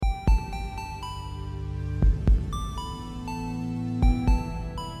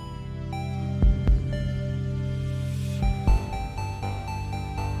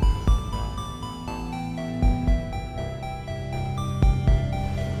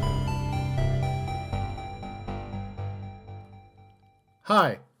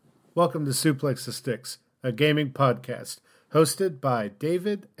Hi, welcome to Suplex the Sticks, a gaming podcast hosted by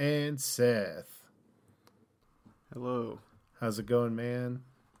David and Seth. Hello. How's it going, man?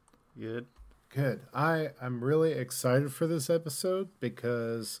 Good. Good. I'm really excited for this episode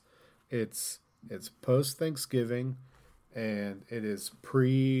because it's post Thanksgiving and it is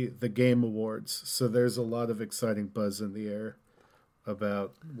pre the Game Awards, so there's a lot of exciting buzz in the air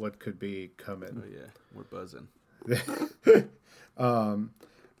about what could be coming. Oh yeah, we're buzzing.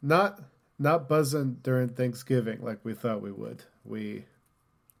 Not buzzing during Thanksgiving like we thought we would. We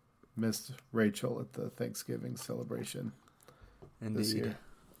missed Rachel at the Thanksgiving celebration this year.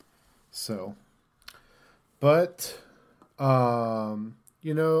 So, but I'm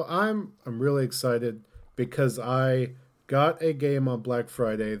really excited because I got a game on Black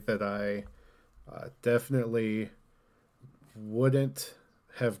Friday that I definitely wouldn't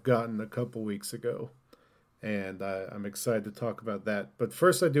have gotten a couple weeks ago. And I'm excited to talk about that. But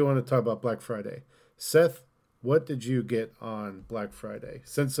first, I do want to talk about Black Friday. Seth, what did you get on Black Friday?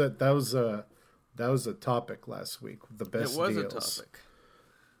 Since that was a topic last week, the best deals. It was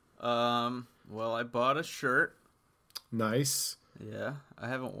a topic. Well, I bought a shirt. Nice. Yeah, I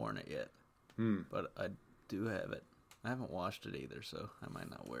haven't worn it yet, but I do have it. I haven't washed it either, so I might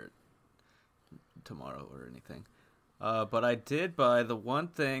not wear it tomorrow or anything. But I did buy the one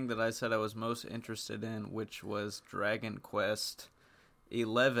thing that I said I was most interested in, which was Dragon Quest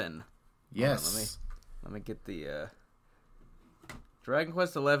 11. Yes. Let me get the Dragon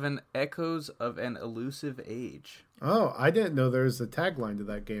Quest 11: Echoes of an Elusive Age. Oh, I didn't know there was a tagline to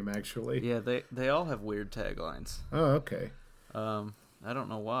that game, actually. Yeah, they all have weird taglines. Oh, okay. I don't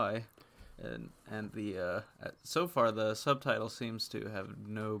know why. And the so far the subtitle seems to have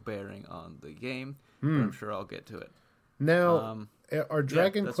no bearing on the game, but I'm sure I'll get to it. Now, are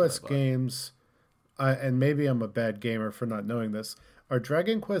Dragon Quest games, and maybe I'm a bad gamer for not knowing this, are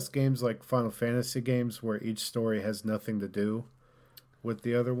Dragon Quest games like Final Fantasy games where each story has nothing to do with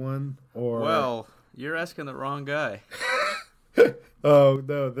the other one? Or well, you're asking the wrong guy. Oh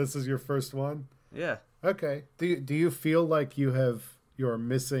no, this is your first one? Yeah. Okay. Do you feel like you're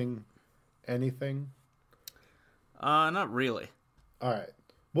missing anything? Not really. All right.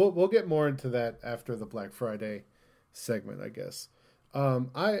 We'll get more into that after the Black Friday segment, I guess.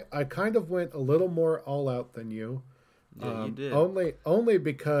 I kind of went a little more all out than you. Yeah, you did. Only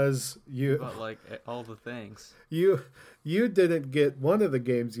because you About like all the things. you didn't get one of the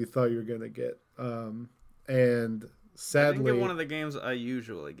games you thought you were gonna get. And sadly, I didn't get one of the games I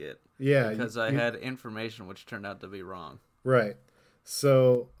usually get. Yeah, because I had information which turned out to be wrong. Right.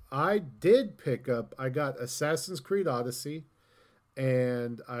 So I did I got Assassin's Creed Odyssey.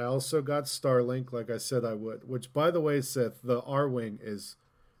 And I also got Starlink, like I said I would. Which, by the way, Seth, the R-Wing is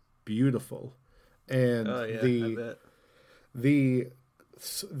beautiful, and I bet. the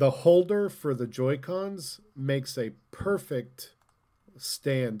holder for the Joy-Cons makes a perfect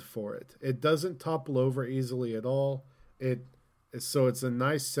stand for it. It doesn't topple over easily at all. So it's a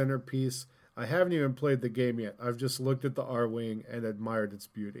nice centerpiece. I haven't even played the game yet. I've just looked at the R-Wing and admired its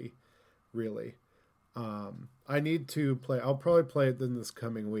beauty, really. I need to play. I'll probably play it in this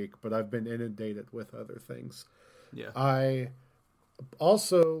coming week, but I've been inundated with other things. Yeah. I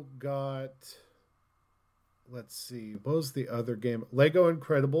also got, let's see, what was the other game? Lego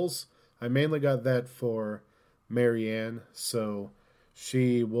Incredibles. I mainly got that for Marianne, so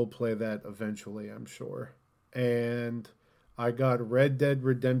she will play that eventually, I'm sure. And I got Red Dead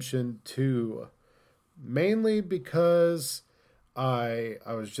Redemption 2, mainly because I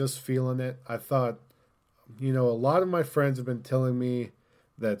was just feeling it. I thought, a lot of my friends have been telling me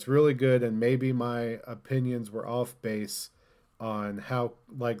that's really good, and maybe my opinions were off base on how,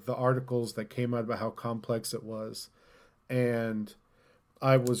 like, the articles that came out about how complex it was. And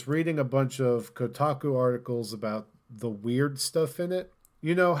I was reading a bunch of Kotaku articles about the weird stuff in it.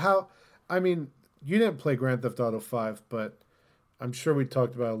 You didn't play Grand Theft Auto 5, but I'm sure we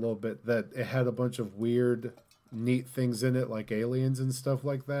talked about it a little bit, that it had a bunch of weird, neat things in it, like aliens and stuff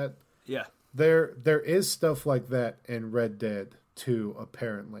like that. Yeah. There is stuff like that in Red Dead 2,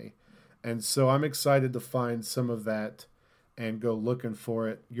 apparently. And so I'm excited to find some of that and go looking for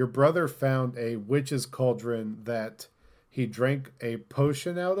it. Your brother found a witch's cauldron that he drank a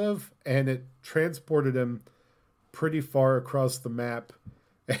potion out of, and it transported him pretty far across the map.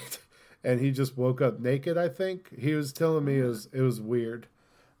 And he just woke up naked, I think. He was telling me it was weird.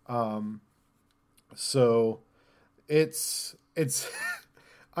 So it's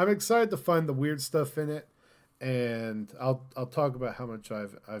I'm excited to find the weird stuff in it, and I'll talk about how much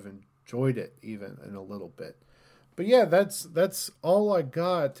I've enjoyed it even in a little bit. But yeah, that's all I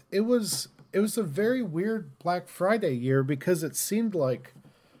got. It was it was a very weird Black Friday year because it seemed like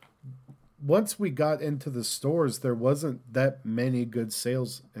once we got into the stores, there wasn't that many good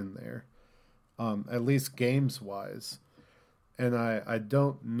sales in there, at least games wise. And I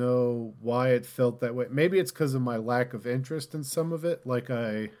don't know why it felt that way. Maybe it's because of my lack of interest in some of it. Like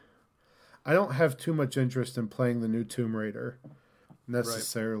I don't have too much interest in playing the new Tomb Raider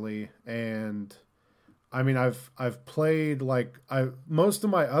necessarily, right. And I mean I've played most of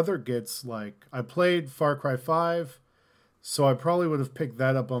my other gets, like I played Far Cry 5, so I probably would have picked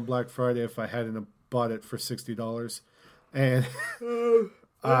that up on Black Friday if I hadn't bought it for $60. And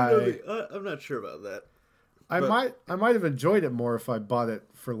I'm not sure about that. I might have enjoyed it more if I bought it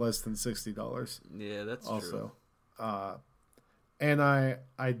for less than $60. Yeah, that's also true. And I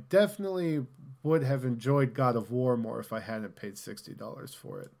definitely would have enjoyed God of War more if I hadn't paid $60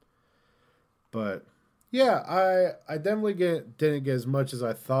 for it. But yeah, I definitely didn't get as much as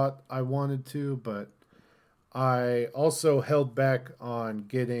I thought I wanted to, but I also held back on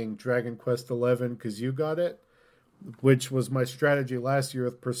getting Dragon Quest XI because you got it, which was my strategy last year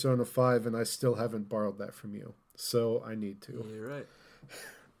with Persona 5, and I still haven't borrowed that from you. So I need to. You're right.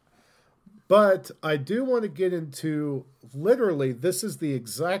 But I do want to get into, literally, this is the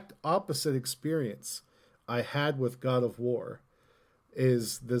exact opposite experience I had with God of War,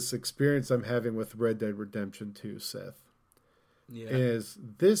 is this experience I'm having with Red Dead Redemption 2, Seth. Yeah. Is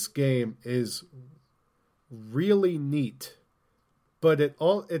this game is really neat, but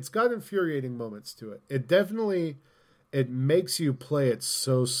it's got infuriating moments to it. It makes you play it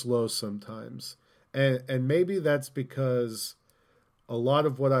so slow sometimes. And maybe that's because a lot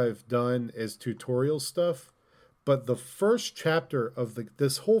of what I've done is tutorial stuff, but the first chapter of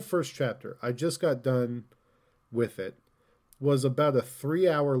this whole first chapter, I just got done with it, was about a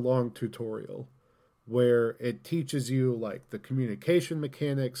 3-hour long tutorial where it teaches you like the communication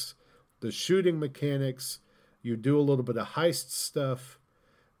mechanics, the shooting mechanics. You do a little bit of heist stuff.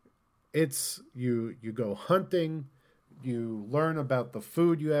 It's you go hunting, you learn about the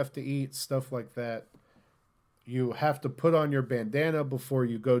food you have to eat, stuff like that. You have to put on your bandana before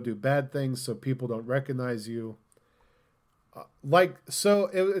you go do bad things so people don't recognize you.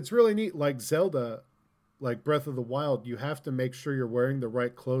 It's really neat. Like Zelda, like Breath of the Wild, you have to make sure you're wearing the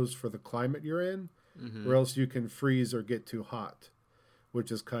right clothes for the climate you're in, or else you can freeze or get too hot,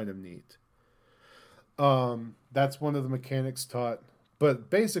 which is kind of neat. That's one of the mechanics taught.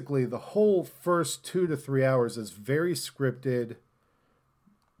 But basically, the whole first 2 to 3 hours is very scripted.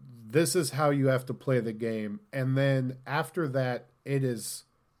 This is how you have to play the game. And then after that, it is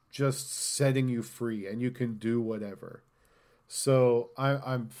just setting you free and you can do whatever. So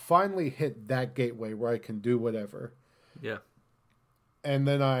I'm finally hit that gateway where I can do whatever. Yeah. And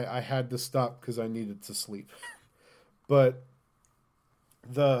then I had to stop because I needed to sleep. But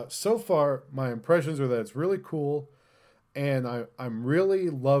so far, my impressions are that it's really cool. And I'm really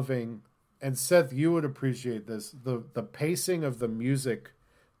loving, and Seth, you would appreciate this, the pacing of the music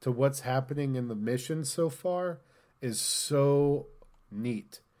to what's happening in the mission so far is so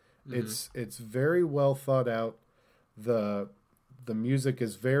neat. Mm-hmm. It's very well thought out. The music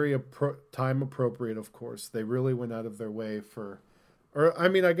is very time appropriate, of course. They really went out of their way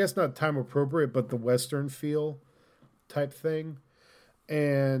I guess not time appropriate, but the Western feel type thing.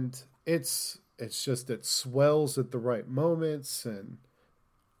 And it's just, it swells at the right moments, and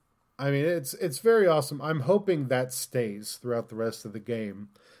I mean it's very awesome. I'm hoping that stays throughout the rest of the game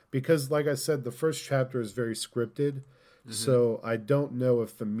because, like I said, the first chapter is very scripted, so I don't know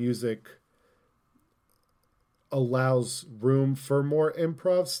if the music allows room for more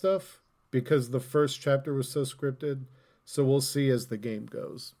improv stuff because the first chapter was so scripted. So we'll see as the game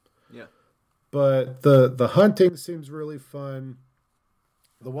goes. Yeah. But the hunting seems really fun.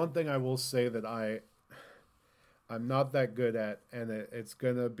 The one thing I will say that I'm not that good at, and it's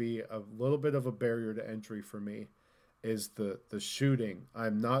going to be a little bit of a barrier to entry for me, is the shooting.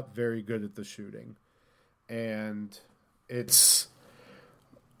 I'm not very good at the shooting. And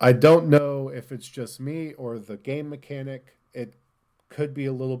I don't know if it's just me or the game mechanic. It could be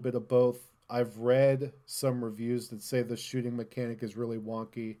a little bit of both. I've read some reviews that say the shooting mechanic is really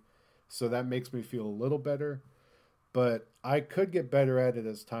wonky, so that makes me feel a little better. But I could get better at it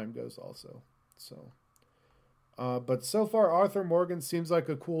as time goes also. So, but so far, Arthur Morgan seems like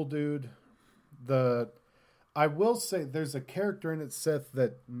a cool dude. I will say there's a character in it, Seth,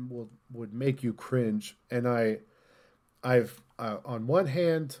 that would make you cringe. And I've on one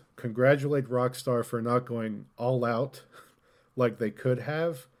hand, congratulate Rockstar for not going all out like they could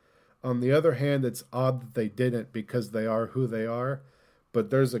have. On the other hand, it's odd that they didn't because they are who they are. But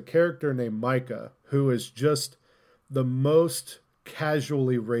there's a character named Micah who is just the most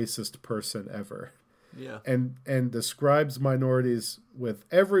casually racist person ever. Yeah. And describes minorities with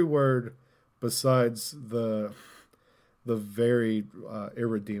every word besides the very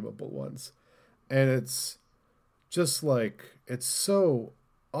irredeemable ones. And it's just like, it's so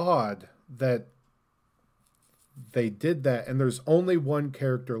odd that they did that, and there's only one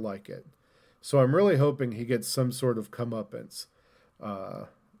character like it. So I'm really hoping he gets some sort of comeuppance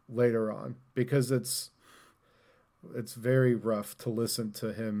later on, because it's very rough to listen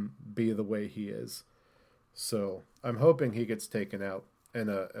to him be the way he is. So I'm hoping he gets taken out in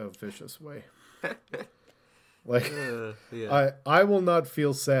a vicious way. Like, yeah. I will not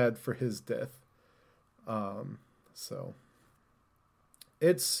feel sad for his death. So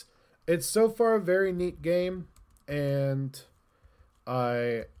it's so far a very neat game, and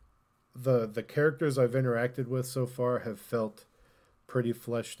the characters I've interacted with so far have felt pretty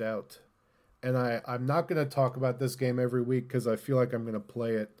fleshed out. And I'm not going to talk about this game every week because I feel like I'm going to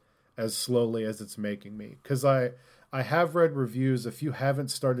play it as slowly as it's making me. Because I have read reviews. If you haven't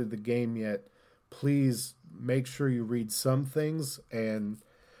started the game yet, please make sure you read some things. And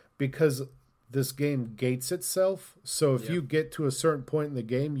because this game gates itself, so if you get to a certain point in the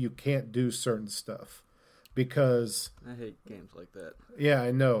game, you can't do certain stuff. Because I hate games like that. Yeah,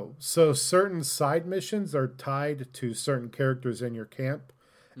 I know. So certain side missions are tied to certain characters in your camp,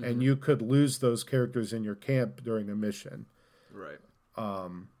 and you could lose those characters in your camp during a mission. Right.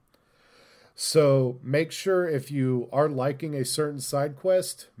 So make sure if you are liking a certain side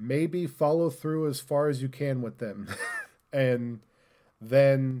quest, maybe follow through as far as you can with them, and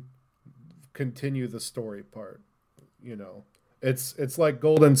then continue the story part. You know, it's like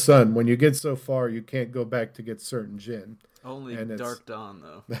Golden Sun. When you get so far, you can't go back to get certain Jin. Only Dark Dawn,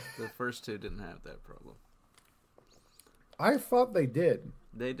 though. The first two didn't have that problem. I thought they did.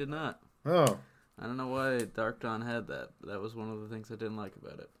 They did not. Oh. I don't know why Dark Dawn had that. That was one of the things I didn't like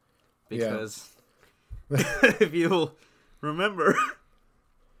about it. Because if you'll remember,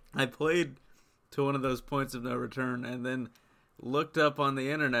 I played to one of those points of no return and then looked up on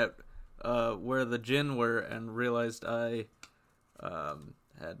the internet where the Jin were and realized I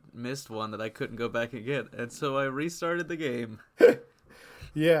had missed one that I couldn't go back and get. And so I restarted the game.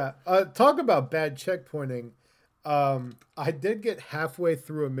 Yeah. Talk about bad checkpointing. I did get halfway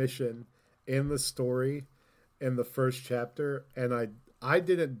through a mission in the story in the first chapter, and I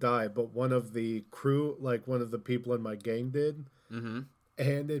didn't die, but one of the crew, like one of the people in my gang did. Mm-hmm.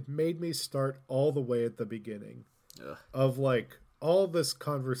 And it made me start all the way at the beginning. Ugh. Of like all this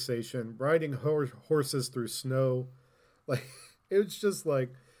conversation, riding horses through snow. Like, it was just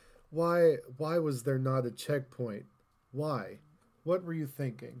like, why was there not a checkpoint? Why? What were you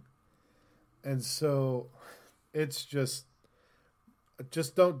thinking? And so it's just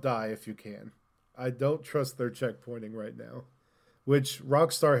don't die if you can. I don't trust their checkpointing right now, which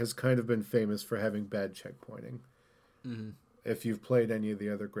Rockstar has kind of been famous for having bad checkpointing. Mm-hmm. If you've played any of the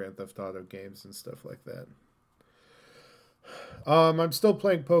other Grand Theft Auto games and stuff like that. I'm still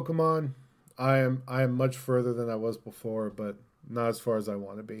playing Pokemon. I am much further than I was before, but not as far as I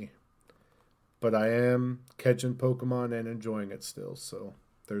want to be. But I am catching Pokemon and enjoying it still, so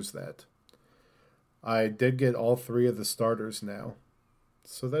there's that. I did get all 3 of the starters now,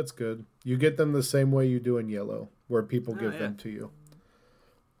 so that's good. You get them the same way you do in Yellow, where people give them to you.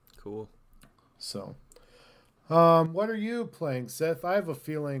 Cool. So, what are you playing, Seth? I have a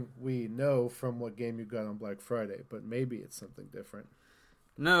feeling we know from what game you got on Black Friday, but maybe it's something different.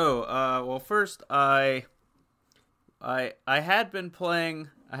 No, well, first I had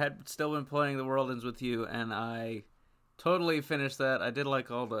still been playing The World Ends With You, and I totally finished that. I did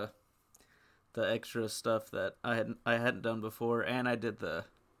like all the extra stuff that I hadn't done before, and I did the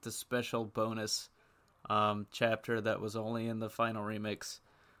special bonus chapter that was only in the final remix.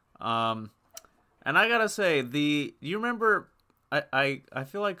 And I gotta say, you remember, I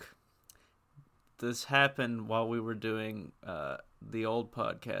feel like this happened while we were doing the old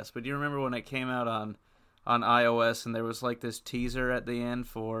podcast, but do you remember when it came out on iOS and there was like this teaser at the end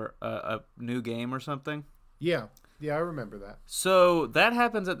for a new game or something? Yeah, I remember that. So that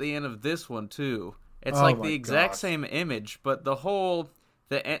happens at the end of this one too. It's like the exact same image, but the whole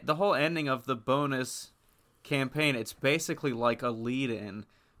ending of the bonus campaign, it's basically like a lead-in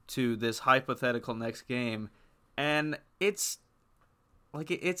to this hypothetical next game, and it's like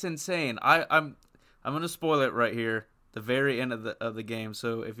it's insane. I'm gonna spoil it right here, the very end of the game.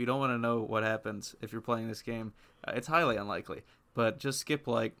 So if you don't want to know what happens if you're playing this game, it's highly unlikely. But just skip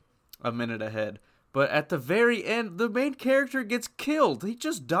like a minute ahead. But at the very end, the main character gets killed. He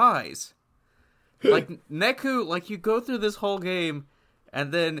just dies. Like Neku, like you go through this whole game,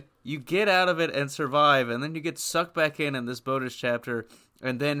 and then you get out of it and survive, and then you get sucked back in this bonus chapter,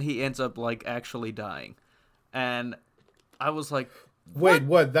 and then he ends up like actually dying. And I was like, wait,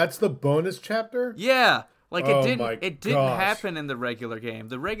 what? That's the bonus chapter? Yeah. Like Oh it didn't happen in the regular game.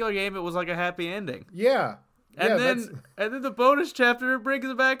 The regular game, it was like a happy ending. Yeah. And then the bonus chapter brings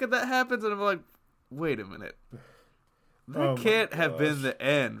it back and that happens, and I'm like, wait a minute. That can't have been the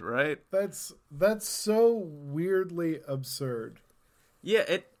end, right? That's so weirdly absurd.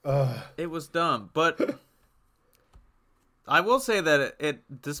 Yeah, it was dumb, but I will say that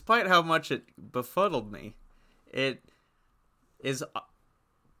it despite how much it befuddled me, it is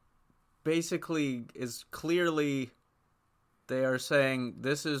basically is clearly they are saying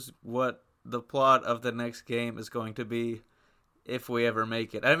this is what the plot of the next game is going to be if we ever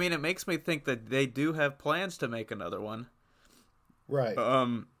make it. I mean, it makes me think that they do have plans to make another one. Right.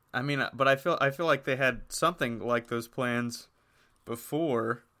 I mean, but I feel like they had something like those plans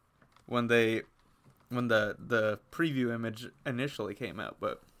before when the preview image initially came out,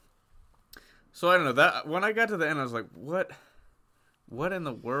 but so I don't know, that when I got to the end I was like, what in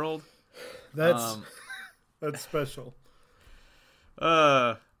the world? That's special.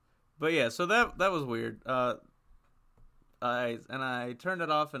 But yeah, so that was weird. I turned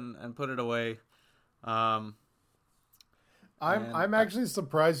it off and put it away. I'm actually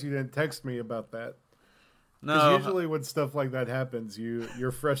surprised you didn't text me about that. No, because usually when stuff like that happens,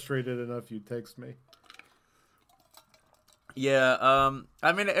 you're frustrated enough you text me. Yeah,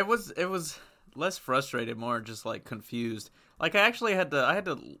 I mean it was less frustrated, more just like confused. Like I actually had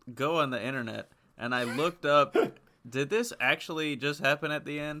to go on the internet and I looked up, did this actually just happen at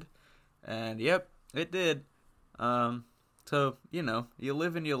the end? And yep, it did. So you know, you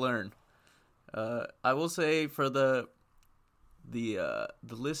live and you learn. I will say for the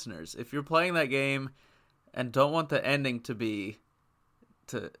listeners, if you're playing that game and don't want the ending to be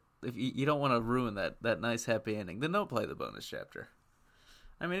if you don't want to ruin that nice happy ending, then don't play the bonus chapter.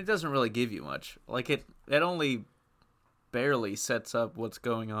 I mean, it doesn't really give you much. Like it only barely sets up what's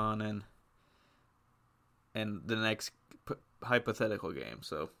going on in the next hypothetical game.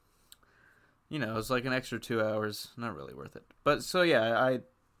 So, you know, it's like an extra 2 hours. Not really worth it. But so yeah, I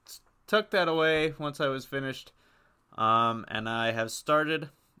tucked that away once I was finished. And I have started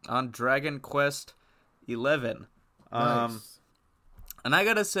on Dragon Quest XI. Nice. And I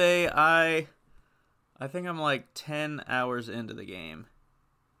gotta say, I think I'm like 10 hours into the game.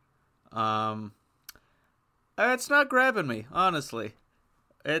 It's not grabbing me, honestly.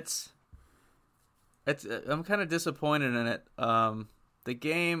 I'm kind of disappointed in it. The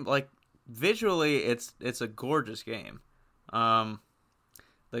game, like visually, it's a gorgeous game. The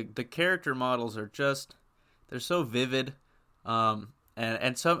character models are just, they're so vivid. And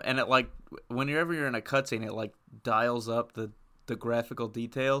it like whenever you're in a cutscene, it like dials up the graphical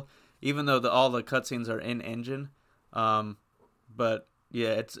detail, even though all the cutscenes are in engine. But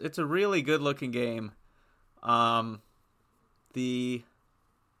yeah, it's a really good looking game. The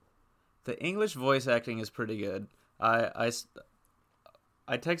English voice acting is pretty good. I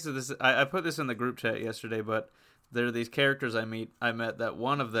texted this. I put this in the group chat yesterday, but there are these characters I met that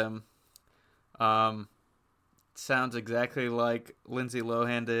one of them sounds exactly like Lindsay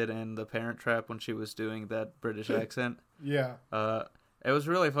Lohan did in The Parent Trap when she was doing that British accent. Yeah. It was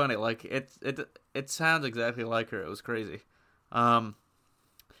really funny. Like it sounds exactly like her. It was crazy. And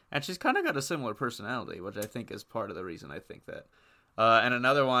she's kind of got a similar personality, which I think is part of the reason I think that. And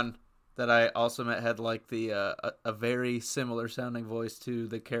another one that I also met had like a very similar sounding voice to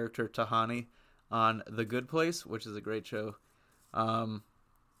the character Tahani on The Good Place, which is a great show. But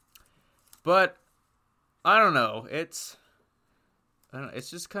I don't know. It's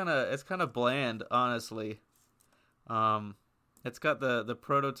just kind of bland, honestly. It's got the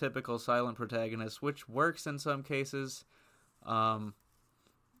prototypical silent protagonist, which works in some cases.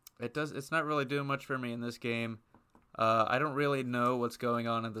 It's not really doing much for me in this game. I don't really know what's going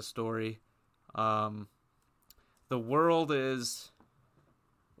on in the story. The world is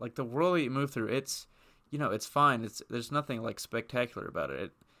like the world that you move through. It's fine. There's nothing like spectacular about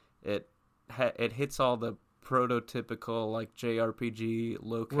it. It hits all the prototypical like JRPG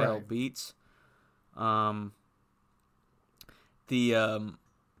locale beats. The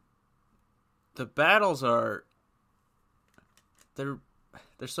battles are they're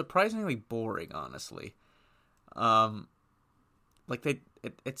surprisingly boring, honestly. Like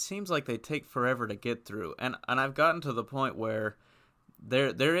it seems like they take forever to get through, and I've gotten to the point where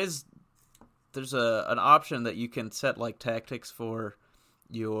there's an option that you can set like tactics for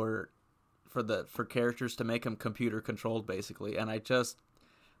characters to make them computer controlled, basically, and I just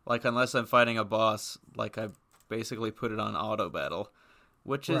like, unless I'm fighting a boss, like I basically put it on auto battle,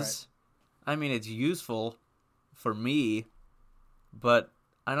 which Right. is, I mean, it's useful for me, but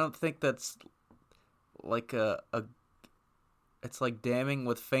I don't think that's like it's like damning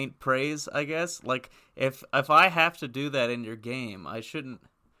with faint praise, I guess. Like if I have to do that in your game, I shouldn't,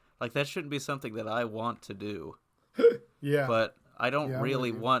 like, that shouldn't be something that I want to do. Yeah. But I don't Yeah, I'm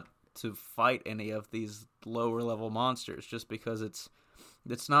really with you. want to fight any of these lower level monsters just because it's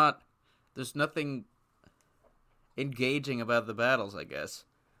not, there's nothing engaging about the battles, I guess.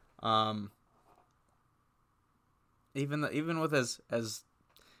 Even with as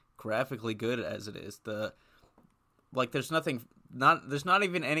graphically good as it is, there's not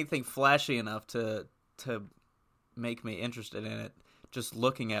even anything flashy enough to make me interested in it. Just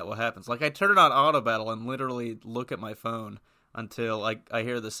looking at what happens, like I turn it on auto battle and literally look at my phone until I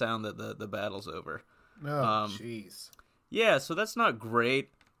hear the sound that the battle's over. Oh, jeez. Yeah, so that's not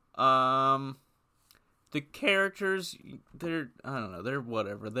great. The characters, they're, I don't know, they're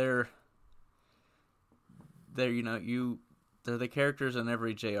whatever. They're they're the characters in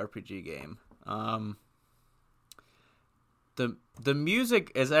every JRPG game. The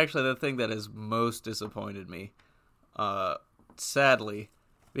music is actually the thing that has most disappointed me. Sadly,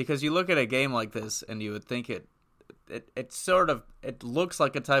 because you look at a game like this and you would think it looks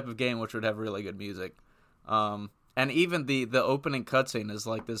like a type of game which would have really good music. And even the opening cutscene is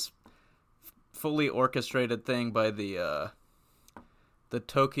like this fully orchestrated thing by the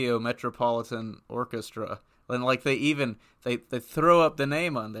Tokyo Metropolitan Orchestra. And like they throw up the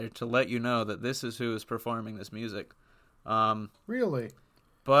name on there to let you know that this is who is performing this music. Really?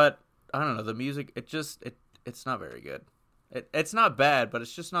 But I don't know, the music, it's not very good. It's not bad, but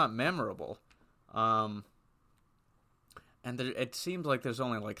it's just not memorable. And it seems like there's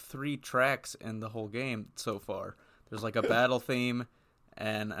only like 3 tracks in the whole game so far. There's like a battle theme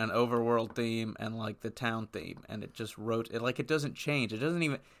and an overworld theme and like the town theme, and it just it doesn't change. It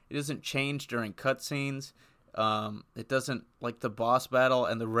doesn't change during cutscenes. It doesn't, like, the boss battle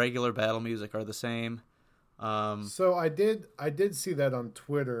and the regular battle music are the same. So I did see that on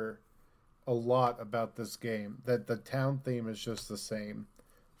Twitter a lot about this game, that the town theme is just the same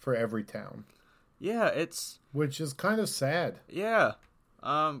for every town. Yeah, which is kind of sad. Yeah.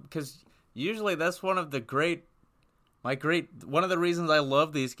 Because usually that's one of the one of the reasons I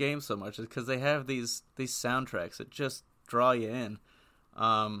love these games so much is because they have these soundtracks that just draw you in.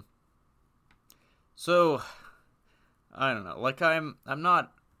 So I don't know. Like I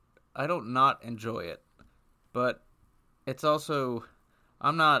don't not enjoy it, but it's also,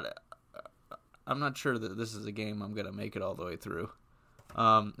 I'm not sure that this is a game I'm gonna make it all the way through.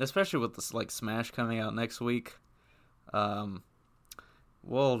 Especially with this, like, Smash coming out next week.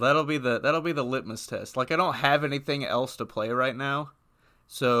 Well, that'll be the litmus test. Like, I don't have anything else to play right now,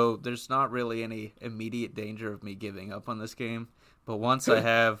 so there's not really any immediate danger of me giving up on this game. But once I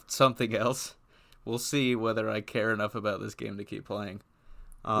have something else, we'll see whether I care enough about this game to keep playing.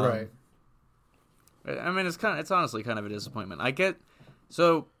 Right. I mean, it's honestly kind of a disappointment.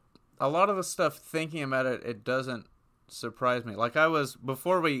 So a lot of the stuff, thinking about it, it doesn't surprise me. Like,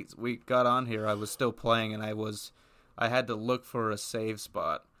 before we got on here, I was still playing, and I had to look for a save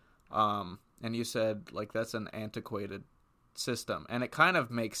spot. And you said, like, that's an antiquated system. And it kind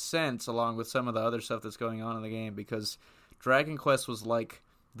of makes sense along with some of the other stuff that's going on in the game, because Dragon Quest was like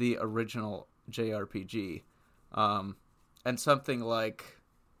the original JRPG. And something like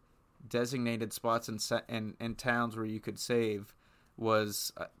designated spots in towns where you could save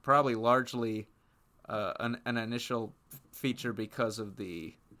was probably largely an initial feature because of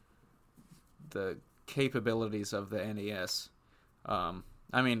the capabilities of the NES.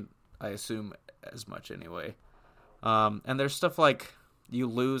 I mean, I assume as much anyway. And there's stuff like you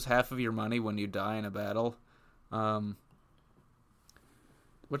lose half of your money when you die in a battle,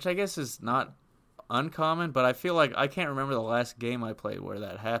 which I guess is not uncommon, but I feel like I can't remember the last game I played where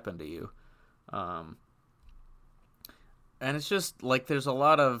that happened to you. And it's just like there's a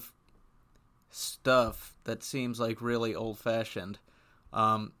lot of stuff that seems like really old-fashioned,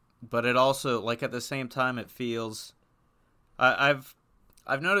 but it also, like, at the same time, it feels, I've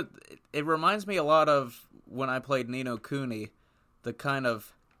noticed it reminds me a lot of when I played Ni no Kuni, the kind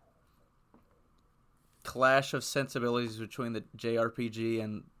of clash of sensibilities between the JRPG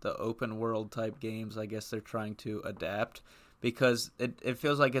and the open world type games I guess they're trying to adapt, because it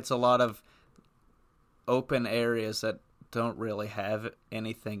feels like it's a lot of open areas that don't really have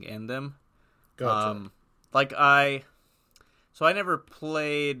anything in them. Gotcha. So I never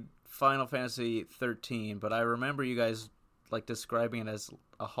played Final Fantasy 13, but I remember you guys, like, describing it as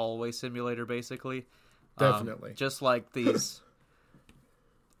a hallway simulator, basically. Definitely. Just like these,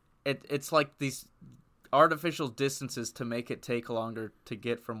 it's like these artificial distances to make it take longer to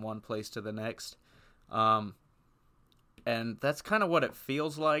get from one place to the next. And that's kind of what it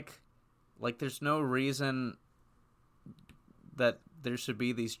feels like. Like, there's no reason that there should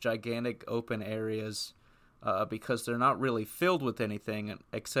be these gigantic open areas because they're not really filled with anything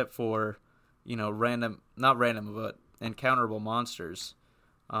except for, not random, but encounterable monsters.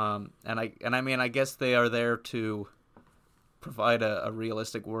 And I mean, I guess they are there to provide a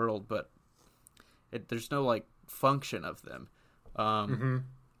realistic world, but there's no, like, function of them.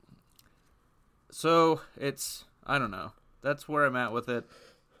 So I don't know. That's where I'm at with it.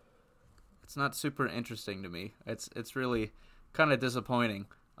 It's not super interesting to me. It's really kind of disappointing.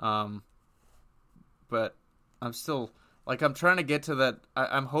 But I'm still, like, I'm trying to get to that.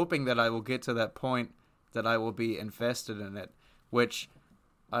 I'm hoping that I will get to that point that I will be invested in it, which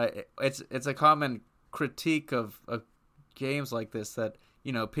it's a common critique of games like this that,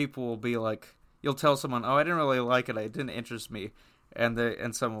 people will be like, you'll tell someone, oh, I didn't really like it, it didn't interest me.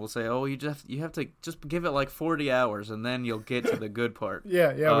 And someone will say, "Oh, you have to just give it like 40 hours, and then you'll get to the good part." Yeah.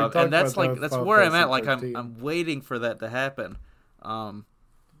 And that's where I'm at. Like, I'm waiting for that to happen. And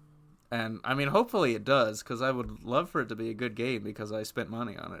I mean, hopefully it does, because I would love for it to be a good game because I spent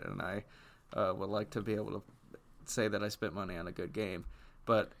money on it, and I would like to be able to say that I spent money on a good game.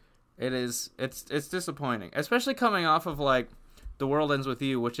 But it's disappointing, especially coming off of, like, The World Ends With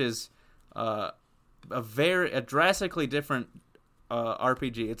You, which is a drastically different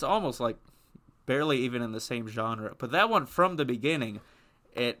RPG. It's almost like barely even in the same genre. But that one, from the beginning,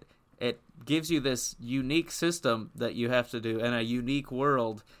 it gives you this unique system that you have to do and a unique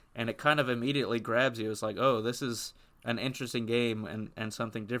world, and it kind of immediately grabs you. It's like, oh, this is an interesting game and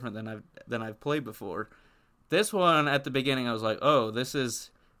something different than I've played before. This one, at the beginning, I was like, oh, this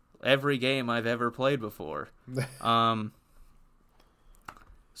is every game I've ever played before.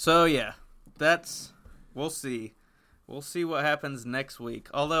 So yeah, we'll see. We'll see what happens next week.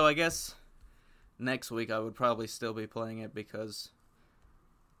 Although, I guess next week I would probably still be playing it because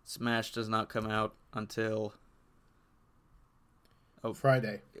Smash does not come out until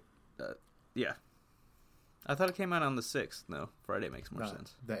Friday. Yeah. I thought it came out on the 6th. No, Friday makes more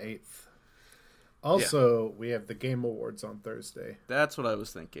sense. The 8th. Also, we have the Game Awards on Thursday. That's what I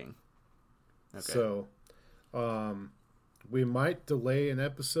was thinking. Okay. So, we might delay an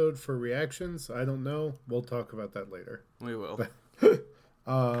episode for reactions. I don't know. We'll talk about that later. We will.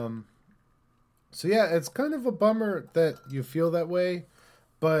 So yeah, it's kind of a bummer that you feel that way,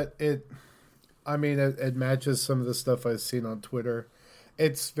 but it matches some of the stuff I've seen on Twitter.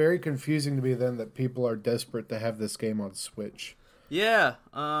 It's very confusing to me then that people are desperate to have this game on Switch. Yeah.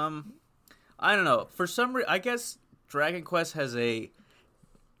 I don't know. For some reason, I guess Dragon Quest has a,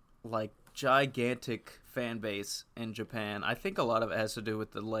 like, gigantic fan base in Japan. I think a lot of it has to do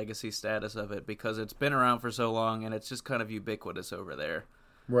with the legacy status of it because it's been around for so long and it's just kind of ubiquitous over there.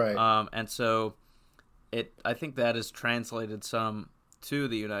 Right. And so I think that has translated some to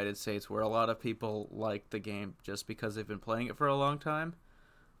the United States where a lot of people like the game just because they've been playing it for a long time.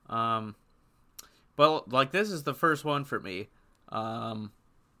 But like, this is the first one for me. And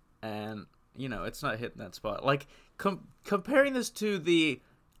it's not hitting that spot. Like, comparing this to the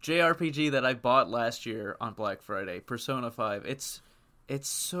JRPG that I bought last year on Black Friday, Persona 5, it's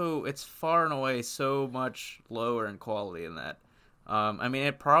far and away so much lower in quality than that. I mean,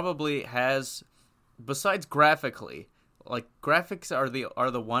 it probably has, besides graphically, like, graphics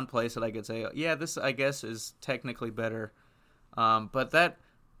are the one place that I could say, yeah, this I guess is technically better. But that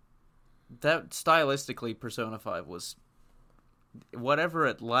stylistically, Persona 5 was whatever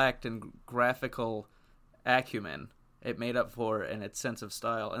it lacked in graphical acumen, it made up for in its sense of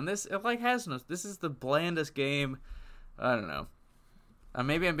style. And this, it, like, has no. This is the blandest game. I don't know.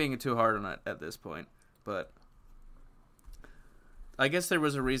 Maybe I'm being too hard on it at this point, but I guess there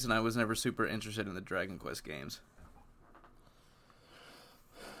was a reason I was never super interested in the Dragon Quest games.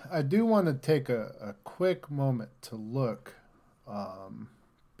 I do want to take a quick moment to look,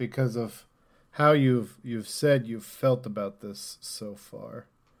 because of how you've said you've felt about this so far.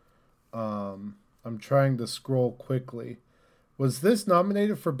 I'm trying to scroll quickly. Was this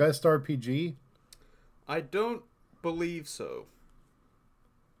nominated for Best RPG? I don't believe so.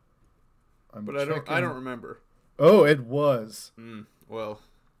 But checking. I don't remember. Oh, it was. Well,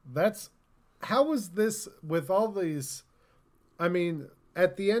 how was this with all these? I mean,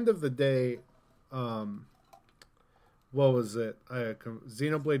 at the end of the day, what was it?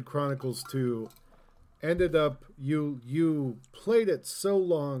 Xenoblade Chronicles 2 ended up, you played it so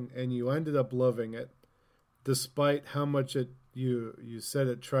long and you ended up loving it, despite how much you said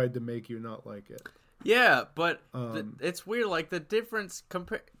it tried to make you not like it. Yeah, but it's weird. Like, the difference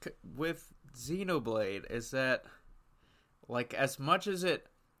with Xenoblade is that, like, as much as it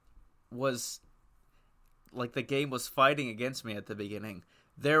was, like, the game was fighting against me at the beginning,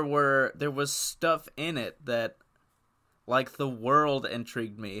 there was stuff in it that, like, the world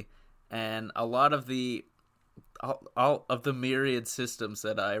intrigued me, and a lot of the all of the myriad systems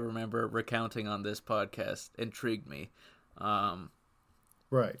that I remember recounting on this podcast intrigued me.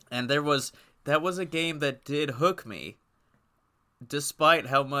 Right. And that was a game that did hook me, despite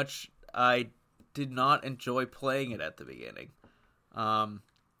how much I did not enjoy playing it at the beginning. So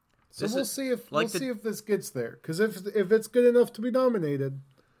we'll see if this gets there. Because if it's good enough to be nominated,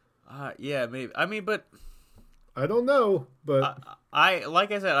 yeah, maybe. I mean, but I don't know. But I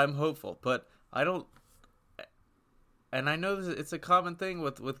like I said, I'm hopeful, but I don't. And I know it's a common thing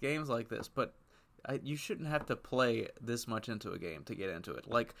with games like this, but you shouldn't have to play this much into a game to get into it.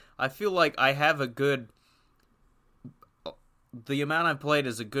 Like, I feel like I have the amount I've played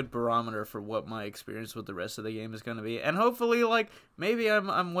is a good barometer for what my experience with the rest of the game is going to be. And hopefully, like, maybe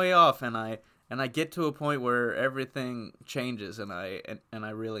I'm way off and I get to a point where everything changes and I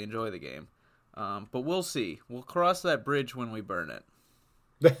really enjoy the game. But we'll see. We'll cross that bridge when we burn it.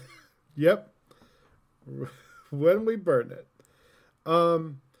 Yep. When we burn it.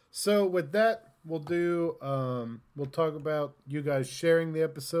 So with that, we'll talk about you guys sharing the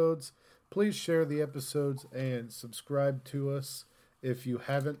episodes. Please share the episodes and subscribe to us if you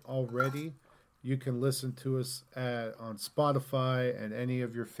haven't already. You can listen to us on Spotify and any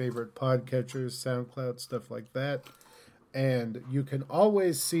of your favorite podcatchers, SoundCloud, stuff like that. And you can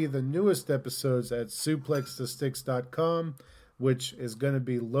always see the newest episodes at suplexthesticks.com, which is going to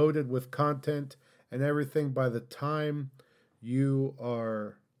be loaded with content and everything by the time you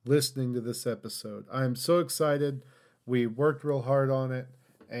are listening to this episode. I'm so excited. We worked real hard on it,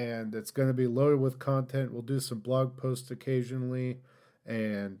 and it's going to be loaded with content. We'll do some blog posts occasionally,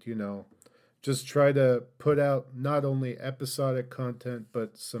 and, just try to put out not only episodic content,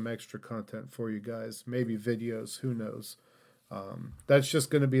 but some extra content for you guys. Maybe videos, who knows. That's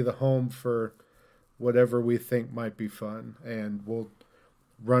just going to be the home for whatever we think might be fun, and we'll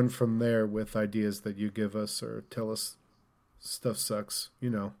run from there with ideas that you give us or tell us stuff sucks,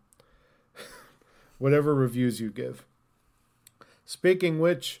 whatever reviews you give. Speaking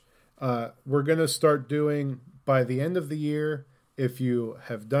which, we're going to start doing by the end of the year, if you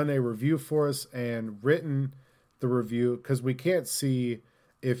have done a review for us and written the review, because we can't see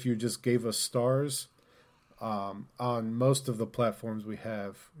if you just gave us stars on most of the platforms we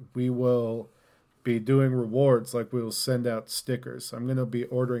have. We will be doing rewards, like we will send out stickers. I'm going to be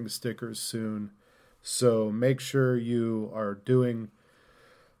ordering stickers soon, so make sure you are doing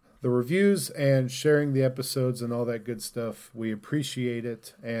the reviews and sharing the episodes and all that good stuff. We appreciate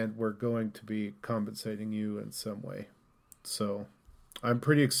it, and we're going to be compensating you in some way. So I'm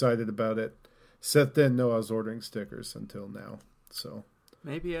pretty excited about it. Seth didn't know I was ordering stickers until now, so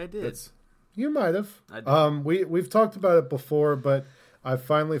maybe I did. You might have. I did. We've talked about it before, but I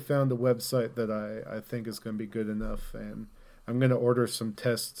finally found a website that I think is going to be good enough, and I'm going to order some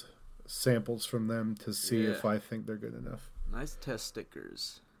test samples from them to see if I think they're good enough. Nice test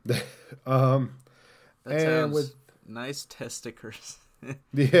stickers. That sounds with nice test stickers.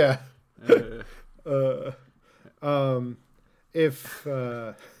 Yeah. If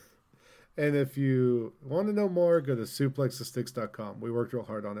you want to know more, go to suplexthesticks.com. We worked real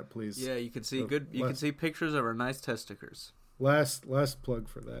hard on it, please. Yeah, you can see you can see pictures of our nice test stickers. Last plug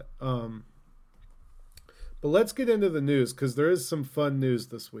for that. But let's get into the news, because there is some fun news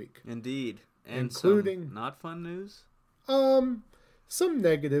this week. Indeed. And including some not fun news? Some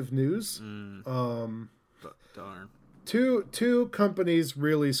negative news. Darn. Two companies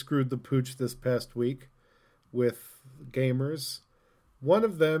really screwed the pooch this past week with gamers. One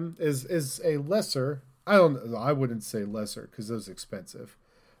of them is a lesser. I wouldn't say lesser because it was expensive,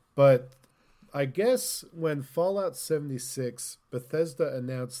 but I guess when Fallout 76, Bethesda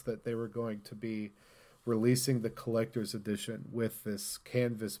announced that they were going to be releasing the collector's edition with this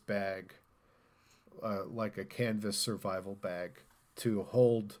canvas bag, like a canvas survival bag to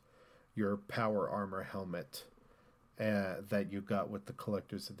hold your power armor helmet that you got with the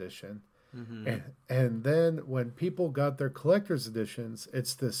collector's edition. Mm-hmm. And then when people got their collector's editions,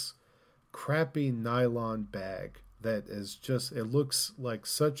 it's this crappy nylon bag that is just, it looks like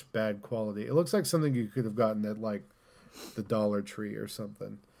such bad quality. It looks like something you could have gotten at like the Dollar Tree or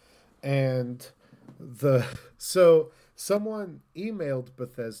something. And so someone emailed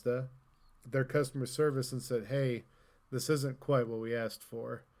Bethesda, their customer service, and said, hey, this isn't quite what we asked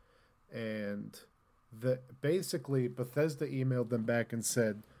for. And basically Bethesda emailed them back and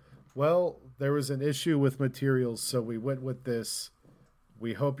said, well, there was an issue with materials, so we went with this.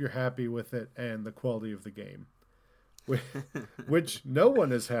 we hope you're happy with it and the quality of the game. Which no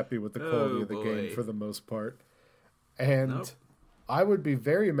one is happy with the quality of the game for the most part. And I would be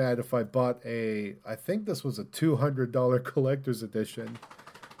very mad if I bought I think this was a $200 collector's edition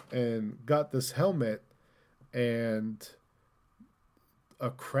and got this helmet and a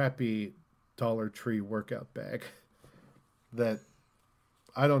crappy Dollar Tree workout bag that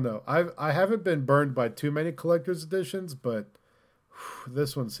I don't know. I haven't been burned by too many collector's editions, but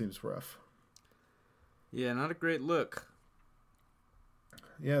this one seems rough. Yeah, not a great look.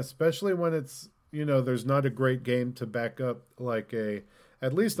 Yeah, especially when it's, there's not a great game to back up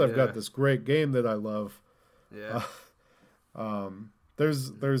at least I've got this great game that I love. Yeah.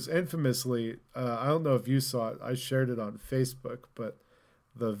 There's infamously, I don't know if you saw it, I shared it on Facebook, but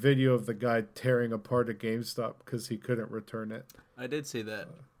the video of the guy tearing apart a GameStop because he couldn't return it. I did see that.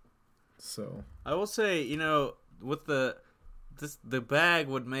 So I will say, with the bag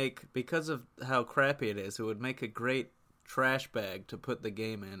would make, because of how crappy it is, it would make a great trash bag to put the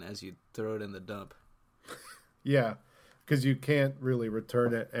game in as you throw it in the dump. Yeah, because you can't really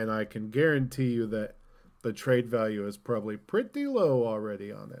return it, and I can guarantee you that the trade value is probably pretty low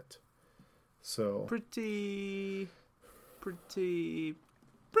already on it. So pretty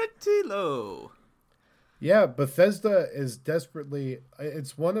low. Yeah, Bethesda is desperately...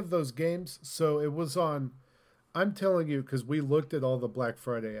 It's one of those games, so it was on... I'm telling you, because we looked at all the Black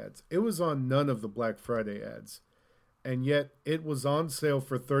Friday ads. It was on none of the Black Friday ads. And yet, it was on sale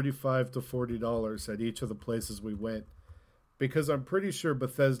for $35 to $40 at each of the places we went. Because I'm pretty sure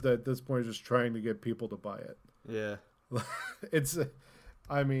Bethesda at this point is just trying to get people to buy it. Yeah. It's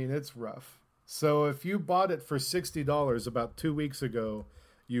rough. So if you bought it for $60 about 2 weeks ago,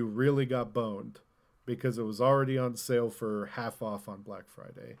 you really got boned. Because it was already on sale for half off on Black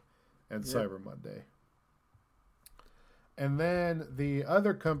Friday and Cyber Monday. And then the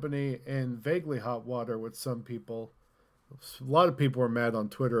other company in vaguely hot water with some people, a lot of people were mad on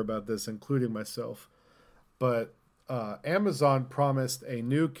Twitter about this, including myself. But Amazon promised a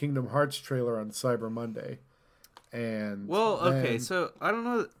new Kingdom Hearts trailer on Cyber Monday. And okay, so I don't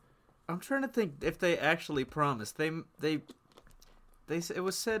know. I'm trying to think if they actually promised. It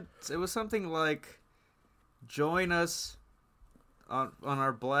was something like, join us on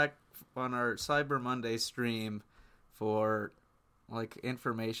our Cyber Monday stream for like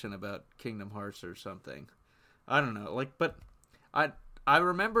information about Kingdom Hearts or something. I don't know. But I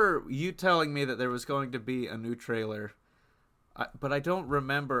remember you telling me that there was going to be a new trailer, but I don't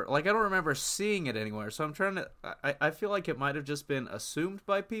remember. I don't remember seeing it anywhere. So I'm trying to. I feel like it might have just been assumed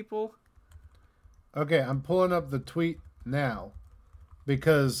by people. Okay, I'm pulling up the tweet now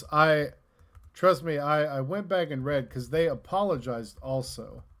because trust me, I went back and read because they apologized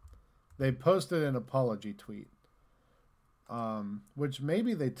also. They posted an apology tweet. Which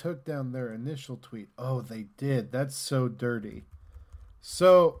maybe they took down their initial tweet. Oh, they did. That's so dirty.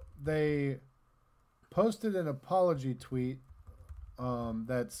 So they posted an apology tweet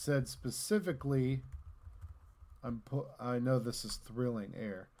that said specifically, I know this is thrilling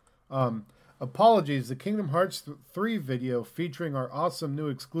air. Apologies, the Kingdom Hearts 3 video featuring our awesome new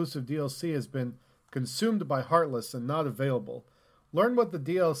exclusive DLC has been consumed by Heartless and not available. Learn what the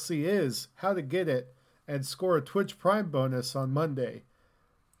DLC is, how to get it, and score a Twitch Prime bonus on Monday.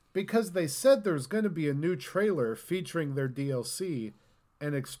 Because they said there's going to be a new trailer featuring their DLC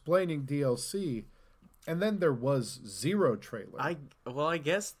and explaining DLC, and then there was zero trailer. I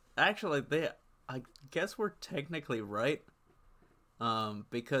guess we're technically right.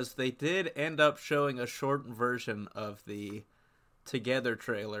 Because they did end up showing a short version of the Together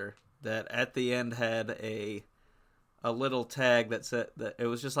trailer that at the end had a little tag that said that it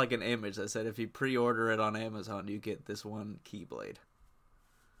was just like an image that said if you pre-order it on Amazon, you get this one Keyblade.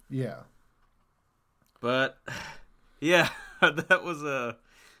 Yeah. But yeah, that was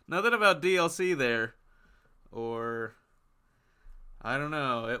nothing about DLC there, or I don't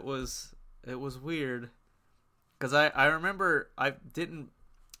know. It was weird. Because I remember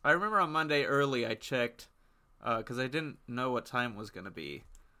on Monday early I checked because I didn't know what time it was going to be.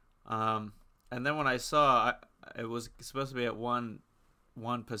 And then when I saw it was supposed to be at 1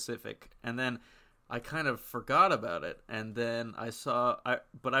 Pacific, and then I kind of forgot about it. And then I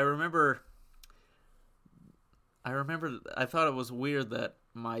remember I thought it was weird that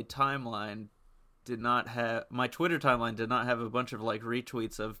my Twitter timeline did not have a bunch of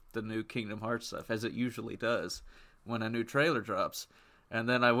retweets of the new Kingdom Hearts stuff as it usually does when a new trailer drops. And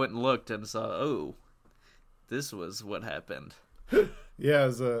then I went and looked and saw, oh, this was what happened. Yeah, it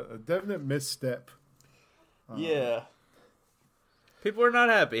was a definite misstep. Yeah. People are not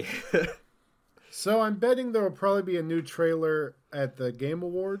happy. So I'm betting there will probably be a new trailer at the Game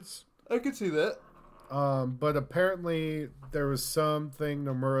Awards. I could see that. But apparently there was something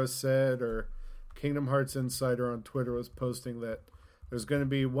Nomura said, or Kingdom Hearts Insider on Twitter was posting that there's going to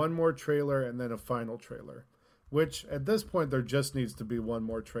be one more trailer and then a final trailer. Which, at this point, there just needs to be one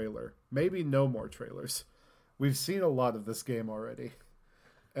more trailer. Maybe no more trailers. We've seen a lot of this game already.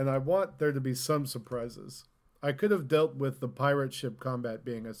 And I want there to be some surprises. I could have dealt with the pirate ship combat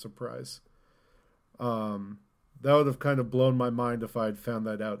being a surprise. That would have kind of blown my mind if I had found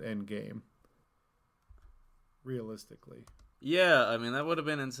that out end game. Realistically. Yeah, I mean, that would have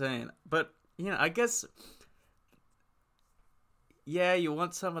been insane. But, I guess... Yeah, you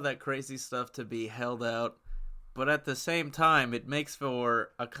want some of that crazy stuff to be held out. But at the same time, it makes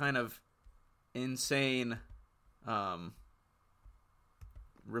for a kind of insane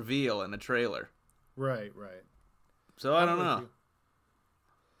reveal in a trailer. Right. So I don't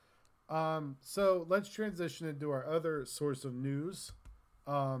know. So let's transition into our other source of news.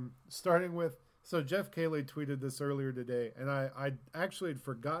 Starting with, so Jeff Cayley tweeted this earlier today, and I actually had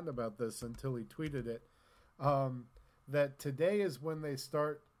forgotten about this until he tweeted it. That today is when they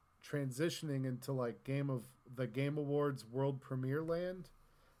start transitioning into like the Game Awards World Premiere land,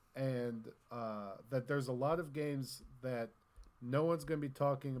 and that there's a lot of games that no one's going to be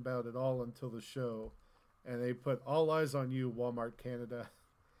talking about at all until the show, and they put all eyes on you, Walmart Canada,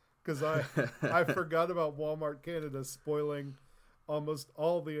 because I forgot about Walmart Canada spoiling almost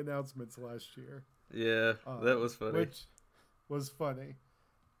all the announcements last year. Yeah, that was funny. Which was funny.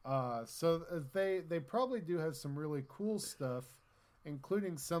 So they probably do have some really cool stuff,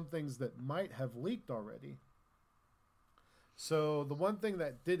 including some things that might have leaked already. So the one thing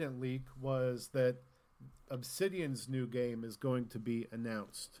that didn't leak was that Obsidian's new game is going to be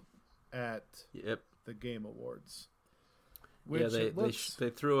announced at the Game Awards. Which they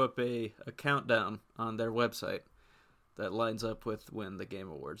threw up a countdown on their website that lines up with when the Game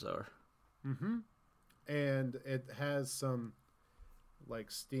Awards are. Mm-hmm. And it has some like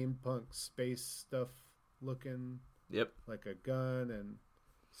steampunk space stuff looking. Yep. Like a gun, and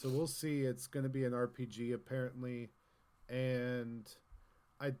so we'll see. It's going to be an RPG apparently, and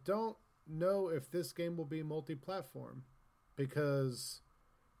I don't know if this game will be multi-platform, because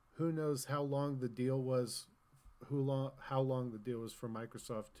who knows how long the deal was, how long the deal was for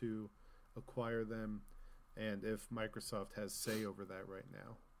Microsoft to acquire them, and if Microsoft has say over that right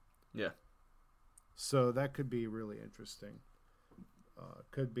now. Yeah. So that could be really interesting.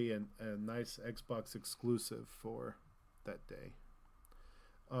 Could be a nice Xbox exclusive for that day.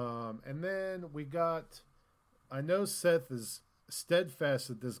 And then we got... I know Seth is steadfast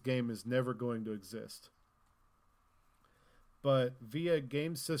that this game is never going to exist. But via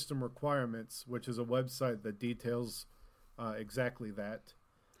Game System Requirements, which is a website that details exactly that,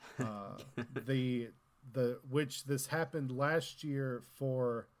 which this happened last year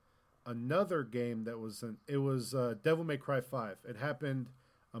for another game that was Devil May Cry 5. It happened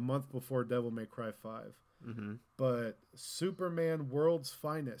a month before Devil May Cry 5. Mm-hmm. But Superman World's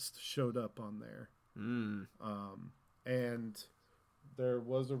Finest showed up on there. And there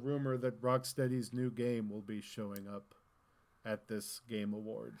was a rumor that Rocksteady's new game will be showing up at this Game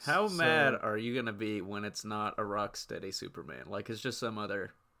Awards. How mad are you going to be when it's not a Rocksteady Superman? Like, it's just some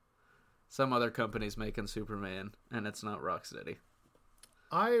other company's making Superman, and it's not Rocksteady.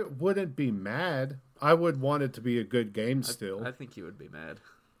 I wouldn't be mad. I would want it to be a good game still. I think you would be mad.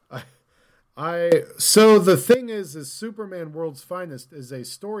 So the thing is Superman World's Finest is a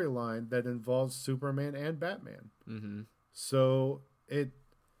storyline that involves Superman and Batman. Mm-hmm. So it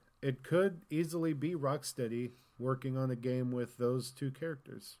could easily be Rocksteady working on a game with those two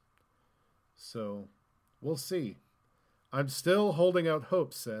characters. So we'll see. I'm still holding out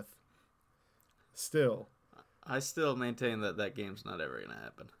hope, Seth. Still. I still maintain that game's not ever going to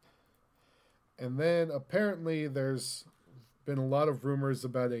happen. And then apparently there's been a lot of rumors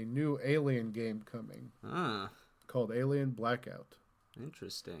about a new Alien game coming. Called Alien Blackout.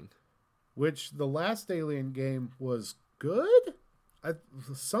 Interesting. Which the last Alien game was good. A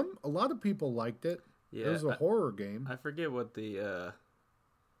lot of people liked it. Yeah, it was a horror game. I forget what the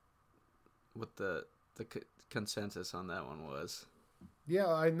consensus on that one was.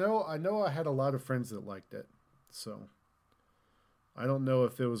 Yeah, I know I had a lot of friends that liked it. So I don't know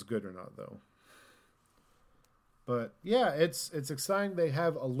if it was good or not though. But yeah, it's exciting. They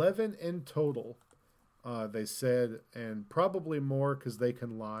have 11 in total, they said, and probably more because they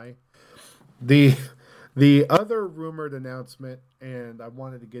can lie. The other rumored announcement, and I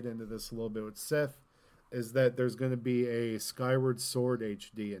wanted to get into this a little bit with Seth, is that there's going to be a Skyward Sword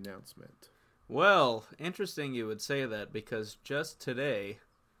HD announcement. Well, interesting you would say that, because just today,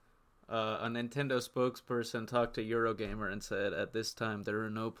 a Nintendo spokesperson talked to Eurogamer and said, at this time, there are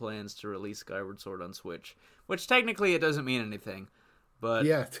no plans to release Skyward Sword on Switch. Which technically it doesn't mean anything. But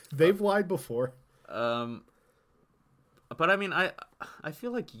yeah, they've lied before. But I mean, I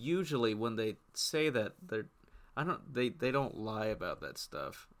feel like usually when they say that, they don't lie about that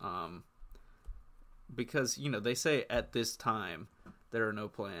stuff. Because, they say at this time there are no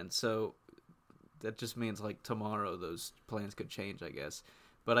plans. So that just means like tomorrow those plans could change, I guess.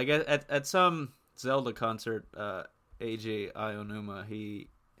 But I guess at some Zelda concert, Eiji Aonuma, he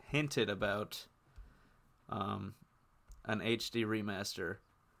hinted about an HD remaster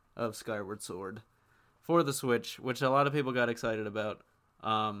of Skyward Sword for the Switch, which a lot of people got excited about.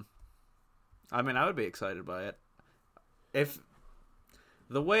 I mean, I would be excited by it. If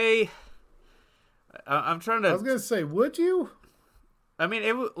the way I'm trying to, I was gonna say, would you? I mean,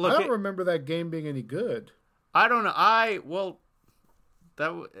 I don't remember that game being any good. I don't know. I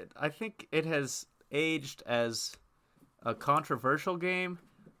think it has aged as a controversial game.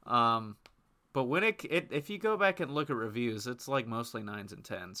 But when if you go back and look at reviews, it's like mostly 9s and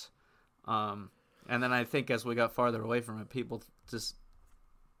 10s. And then I think as we got farther away from it, people just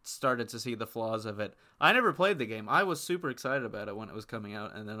started to see the flaws of it. I never played the game. I was super excited about it when it was coming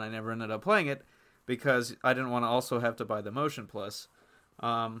out, and then I never ended up playing it because I didn't want to also have to buy the Motion Plus.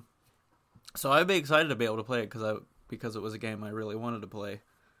 So I'd be excited to be able to play it because it was a game I really wanted to play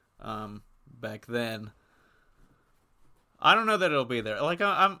back then. I don't know that it'll be there. Like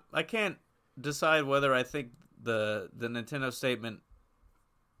I can't decide whether I think the Nintendo statement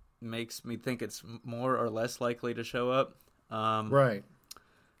makes me think it's more or less likely to show up. Right.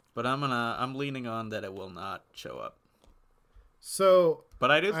 But I'm leaning on that it will not show up. So, but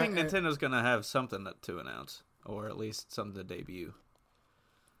I do think Nintendo's gonna have something to announce, or at least something to debut.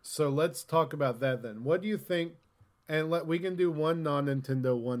 So let's talk about that then. What do you think? And we can do one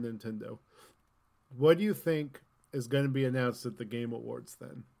non-Nintendo, one Nintendo. What do you think is going to be announced at the Game Awards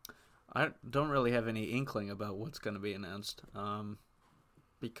then? I don't really have any inkling about what's going to be announced.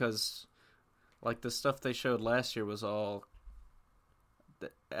 Because like the stuff they showed last year was all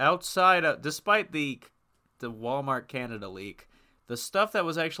outside of, despite the Walmart Canada leak, the stuff that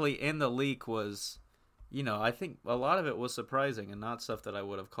was actually in the leak was, I think a lot of it was surprising and not stuff that I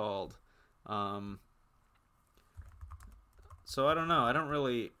would have called. So I don't know. I don't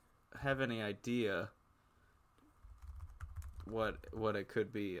really have any idea what it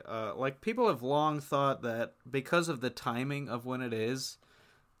could be. Like people have long thought that because of the timing of when it is,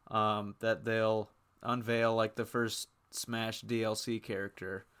 that they'll unveil like the first Smash DLC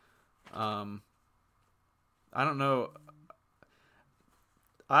character. I don't know.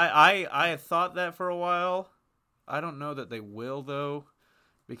 I thought that for a while. I don't know that they will though,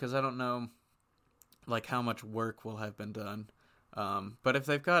 because I don't know like how much work will have been done. But if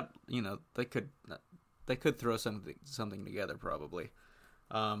they've got, they could throw something together probably.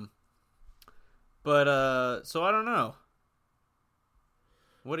 So I don't know.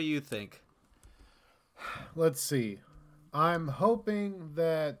 What do you think? Let's see. I'm hoping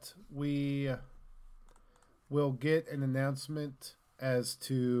that we will get an announcement as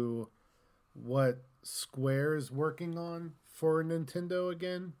to what Square is working on for Nintendo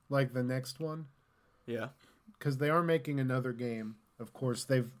again, like the next one. Yeah. Because they are making another game. Of course,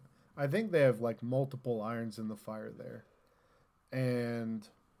 I think they have like multiple irons in the fire there. And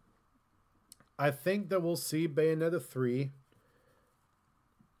I think that we'll see Bayonetta 3,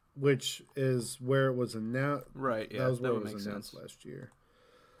 which is where it was announced. Right, yeah. That was where it was announced last year.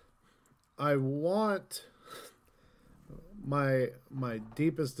 I want my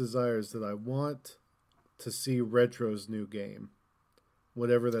deepest desire is that I want to see Retro's new game,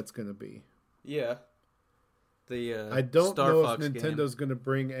 whatever that's going to be. Yeah. I don't Star know Fox if Nintendo's going to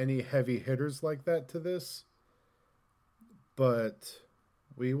bring any heavy hitters like that to this, but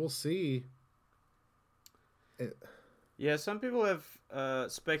we will see. Yeah, some people have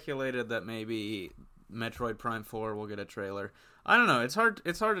speculated that maybe Metroid Prime 4 will get a trailer. I don't know. It's hard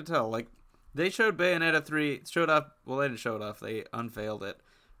to tell. Like, they showed Bayonetta 3, well, they didn't show it off. They unveiled it.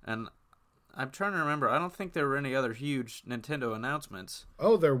 And I'm trying to remember. I don't think there were any other huge Nintendo announcements.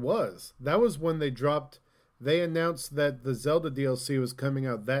 Oh, there was. That was when they announced that the Zelda DLC was coming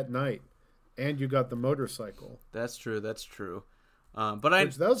out that night, and you got the motorcycle. That's true. But I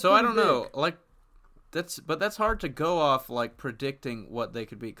don't know. Like, that's hard to go off like predicting what they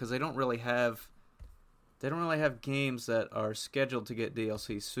could be because they don't really have games that are scheduled to get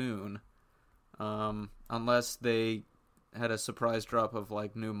DLC soon, unless they had a surprise drop of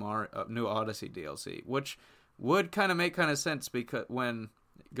like new Odyssey DLC, which would kind of make sense because when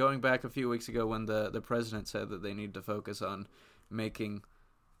going back a few weeks ago when the president said that they need to focus on making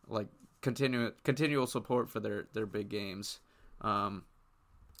like continual support for their big games.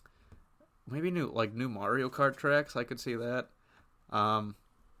 Maybe new Mario Kart tracks. I could see that. But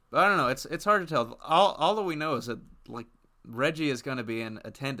I don't know. It's hard to tell. All that we know is that like Reggie is going to be in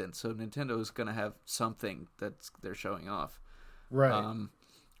attendance, so Nintendo is going to have something that they're showing off. Right.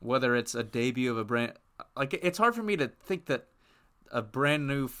 Whether it's a debut of a brand, like it's hard for me to think that a brand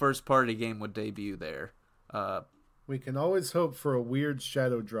new first party game would debut there. We can always hope for a weird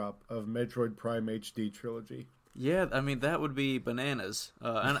shadow drop of Metroid Prime HD trilogy. Yeah, I mean that would be bananas.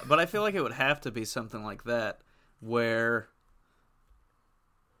 But I feel like it would have to be something like that, where,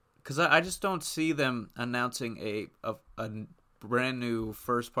 because I just don't see them announcing a brand new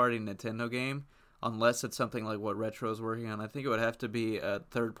first party Nintendo game unless it's something like what Retro's working on. I think it would have to be a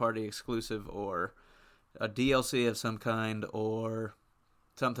third party exclusive or a DLC of some kind, or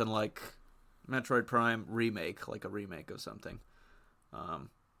something like Metroid Prime remake, like a remake of something.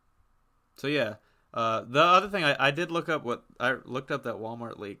 So yeah, the other thing I did look up that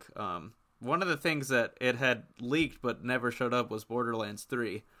Walmart leak. One of the things that it had leaked but never showed up was Borderlands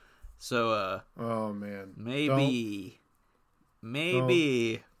 3. So oh man, maybe,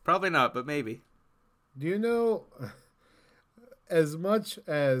 probably not, but maybe. Do you know, as much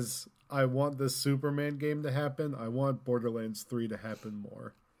as I want this Superman game to happen, I want Borderlands 3 to happen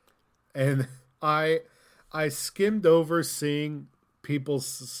more. And I skimmed over seeing people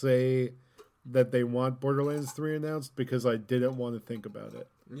say that they want Borderlands 3 announced because I didn't want to think about it.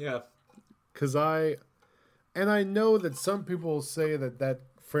 Yeah. Because I know that some people say that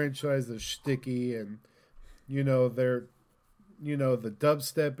franchise is sticky and, they're, the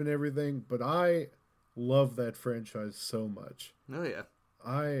dubstep and everything, but I love that franchise so much. Oh, yeah.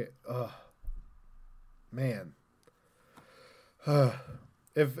 Man.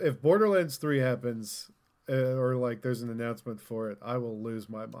 If Borderlands 3 happens, or like there's an announcement for it, I will lose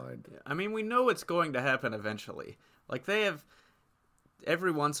my mind. Yeah. I mean, we know it's going to happen eventually. Like, they have,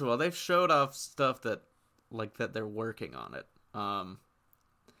 every once in a while, they've showed off stuff that they're working on it.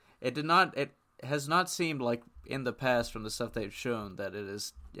 It has not seemed like in the past from the stuff they've shown that it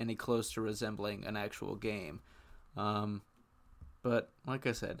is any close to resembling an actual game. But like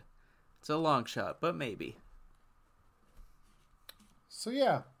I said, it's a long shot, but maybe. So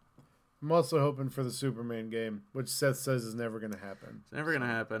yeah, I'm also hoping for the Superman game, which Seth says is never going to happen. It's never going to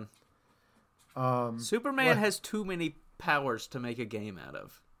happen. Superman has too many powers to make a game out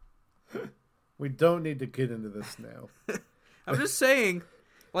of. We don't need to get into this now. I'm just saying,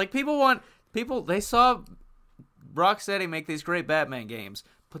 like, they saw Rocksteady make these great Batman games,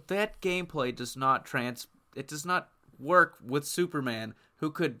 but that gameplay does not work with Superman, who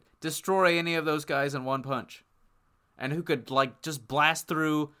could destroy any of those guys in one punch, and who could like just blast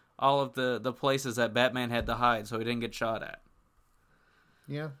through all of the places that Batman had to hide so he didn't get shot at.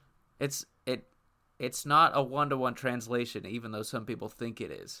 Yeah, it's not a 1-to-1 translation, even though some people think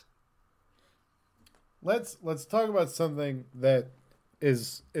it is. Let's talk about something that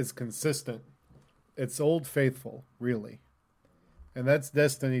is consistent. It's Old Faithful, really, and that's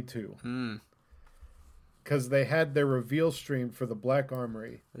Destiny 2. Because they had their reveal stream for the Black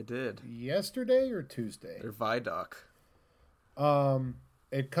Armory. They did. Yesterday or Tuesday? Their Vidoc.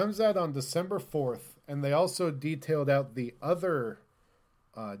 It comes out on December 4th, and they also detailed out the other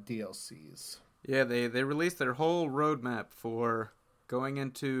DLCs. Yeah, they released their whole roadmap for going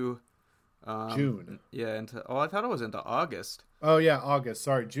into June. Yeah, I thought it was into August. Oh, yeah, August.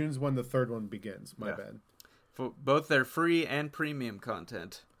 Sorry, June's when the third one begins. My bad. For both their free and premium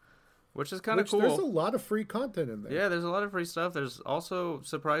content. Which is kind of cool. There's a lot of free content in there. Yeah, there's a lot of free stuff. There's also,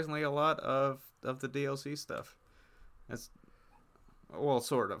 surprisingly, a lot of the DLC stuff.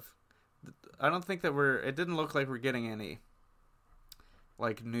 Sort of. I don't think that it didn't look like we're getting any,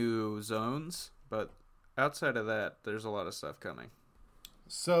 like, new zones. But outside of that, there's a lot of stuff coming.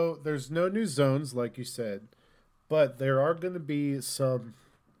 So, there's no new zones, like you said. But there are going to be some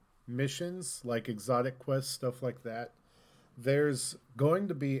missions, like exotic quests, stuff like that. There's going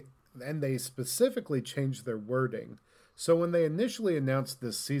to be... And they specifically changed their wording. So when they initially announced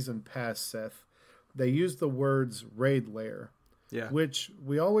this season pass, Seth, they used the words raid lair. Yeah. Which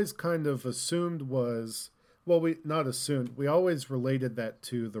we always kind of assumed was... Well, we always related that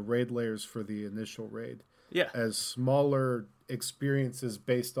to the raid lairs for the initial raid. Yeah. As smaller experiences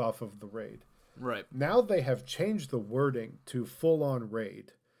based off of the raid. Right. Now they have changed the wording to full-on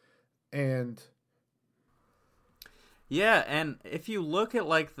raid. And... Yeah, and if you look at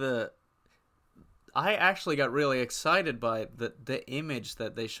like I actually got really excited by the image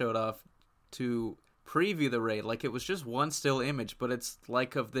that they showed off to preview the raid. Like, it was just one still image, but it's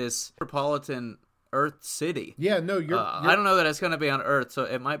like of this metropolitan Earth City. Yeah, no, I don't know that it's going to be on Earth, so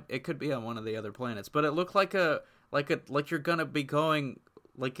it could be on one of the other planets. But it looked like you're going to be going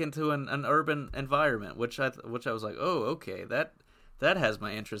like into an urban environment, which I was like, oh, okay, that has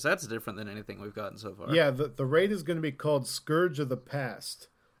my interest. That's different than anything we've gotten so far. Yeah, the raid is going to be called Scourge of the Past,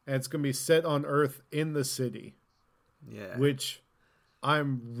 and it's going to be set on Earth in the city. Yeah, which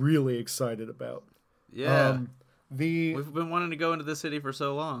I'm really excited about. Yeah. We've been wanting to go into the city for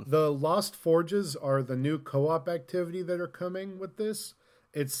so long. The Lost Forges are the new co-op activity that are coming with this.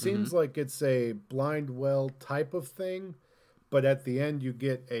 It seems like it's a blind well type of thing, but at the end you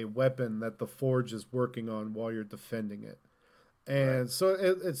get a weapon that the Forge is working on while you're defending it. And so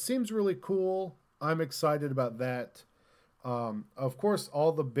it seems really cool. I'm excited about that. Of course,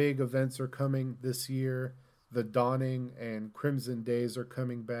 all the big events are coming this year. The Dawning and Crimson Days are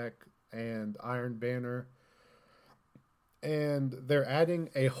coming back, and Iron Banner. And they're adding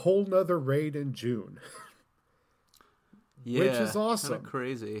a whole nother raid in June. Yeah, which is awesome. Kind of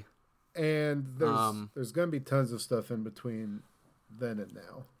crazy. And there's going to be tons of stuff in between then and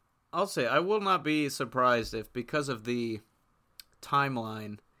now. I'll say, I will not be surprised if, because of the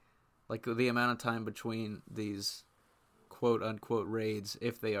timeline, like the amount of time between these quote-unquote raids,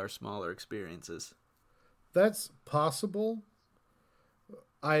 if they are smaller experiences. That's possible.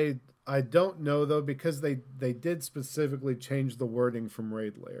 I don't know, though, because they did specifically change the wording from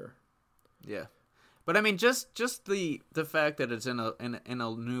raid layer. Yeah. But I mean, just the fact that it's in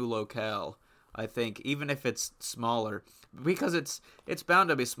a new locale, I think, even if it's smaller, because it's bound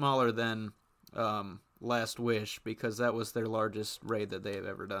to be smaller than Last Wish, because that was their largest raid that they have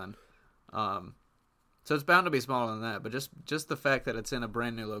ever done. So it's bound to be smaller than that. But just the fact that it's in a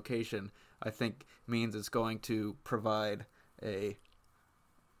brand new location, I think, means it's going to provide a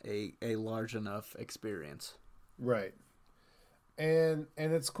large enough experience. Right. And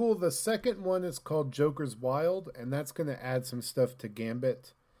it's cool. The second one is called Joker's Wild, and that's going to add some stuff to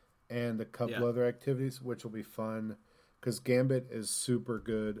Gambit and a couple other activities, which will be fun because Gambit is super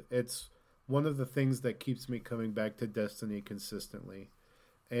good. It's one of the things that keeps me coming back to Destiny consistently.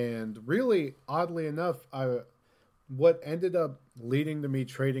 And really, oddly enough, what ended up leading to me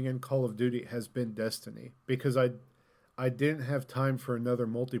trading in Call of Duty has been Destiny, because I didn't have time for another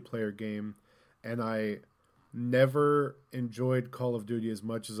multiplayer game, and I never enjoyed Call of Duty as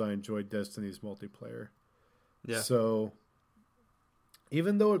much as I enjoyed Destiny's multiplayer. Yeah. So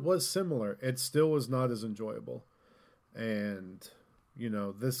even though it was similar, it still was not as enjoyable. And,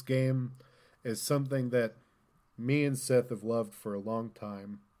 this game is something that me and Seth have loved for a long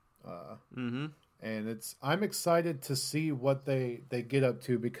time. And I'm excited to see what they get up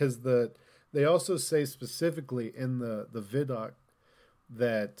to, because they also say specifically in the vidoc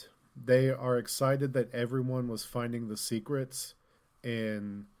that they are excited that everyone was finding the secrets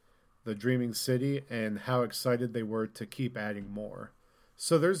in the Dreaming City and how excited they were to keep adding more.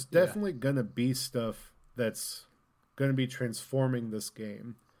 So there's definitely going to be stuff that's going to be transforming this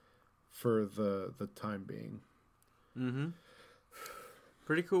game for the time being. Mm-hmm.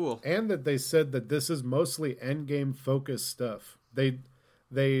 Pretty cool. And that they said that this is mostly endgame focused stuff. They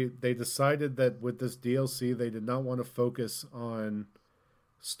decided that with this DLC, they did not want to focus on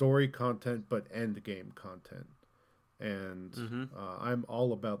story content, but end game content. And I'm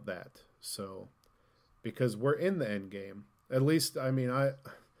all about that. So, because we're in the end game, at least, I mean,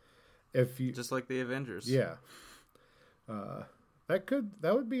 if you just like the Avengers, yeah, that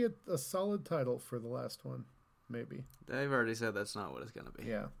would be a solid title for the last one, maybe. They've already said that's not what it's gonna be.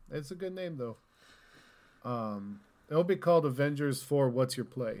 Yeah, it's a good name though. It'll be called Avengers 4 What's Your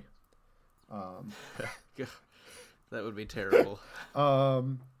Play? That would be terrible.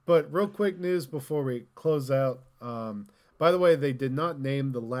 But real quick news before we close out. By the way, they did not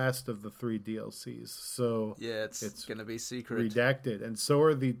name the last of the 3 DLCs. So yeah, it's going to be secret. Redacted. And so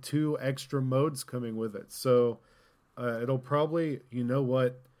are the 2 extra modes coming with it. So it'll probably,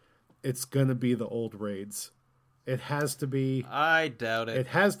 it's going to be the old raids. It has to be. I doubt it. It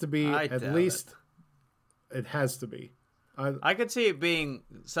has to be. At least it has to be. I could see it being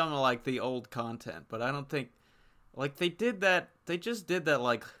some of like the old content, but I don't think like they did that. They just did that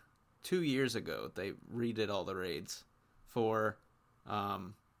like 2 years ago. They redid all the raids for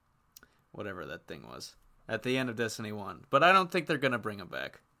whatever that thing was at the end of Destiny 1. But I don't think they're going to bring them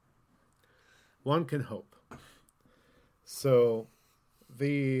back. One can hope. So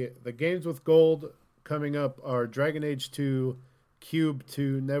the games with gold coming up are Dragon Age 2, Cube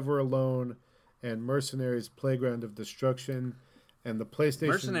 2, Never Alone, and Mercenaries Playground of Destruction. And the PlayStation...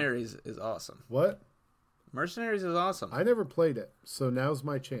 Mercenaries is awesome. What? Mercenaries is awesome. I never played it, so now's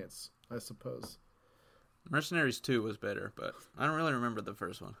my chance, I suppose. Mercenaries 2 was better, but I don't really remember the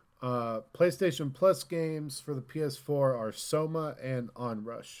first one. PlayStation Plus games for the PS4 are Soma and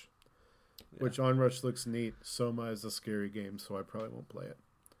Onrush, which Onrush looks neat. Soma is a scary game, so I probably won't play it.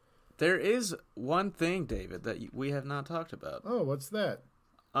 There is one thing, David, that we have not talked about. Oh, what's that?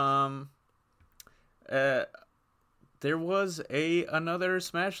 There was another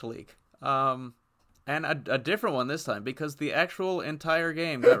Smash leak. And a different one this time, because the actual entire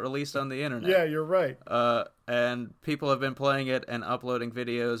game got released on the internet. Yeah, you're right. And people have been playing it and uploading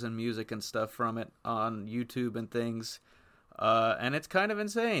videos and music and stuff from it on YouTube and things. And it's kind of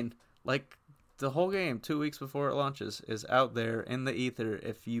insane. Like, the whole game, 2 weeks before it launches, is out there in the ether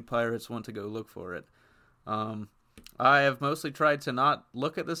if you pirates want to go look for it. I have mostly tried to not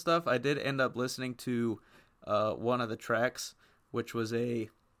look at this stuff. I did end up listening to one of the tracks, which was a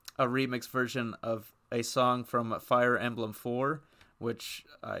remix version of a song from Fire Emblem 4, which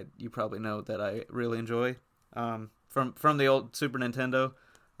you probably know that I really enjoy, from the old Super Nintendo.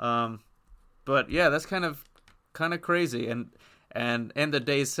 But yeah, that's kind of crazy. And in the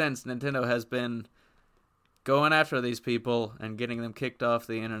days since, Nintendo has been going after these people and getting them kicked off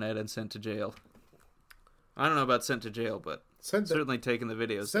the internet and sent to jail. I don't know about sent to jail, but certainly taking the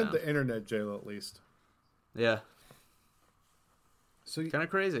videos sent down. to internet jail at least. Yeah. So kind of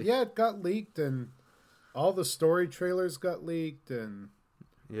crazy. Yeah, it got leaked, and all the story trailers got leaked, and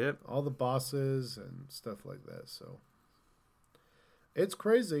all the bosses and stuff like that. So it's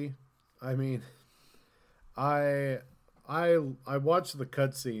crazy. I mean, I watched the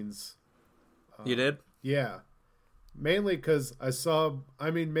cutscenes. You did? Yeah, mainly because I saw.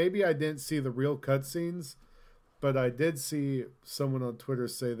 I mean, maybe I didn't see the real cutscenes, but I did see someone on Twitter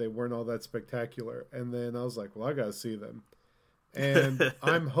say they weren't all that spectacular, and then I was like, well, I gotta see them. And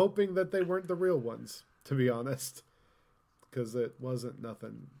I'm hoping that they weren't the real ones, to be honest, because it wasn't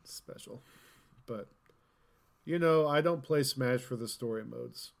nothing special. But, I don't play Smash for the story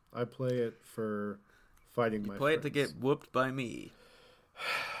modes. I play it for fighting my friends. Play it to get whooped by me.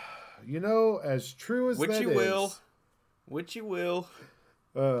 As true as that is... Which you will.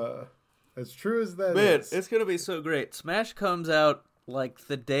 As true as that Man, is... it's going to be so great. Smash comes out like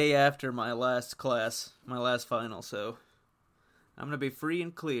the day after my last final, so... I'm gonna be free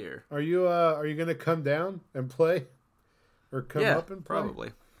and clear. Are you gonna come down and play, or come up and play?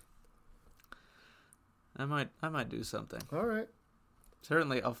 Probably. I might do something. All right.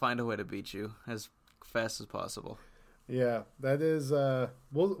 Certainly, I'll find a way to beat you as fast as possible. Yeah, that is.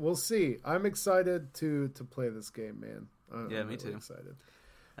 We'll see. I'm excited to play this game, man. I'm me really too. Excited.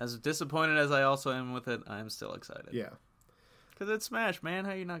 As disappointed as I also am with it, I'm still excited. Yeah. Because it's Smash, man.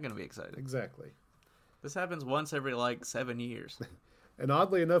 How are you not gonna be excited? Exactly. This happens once every 7 years. And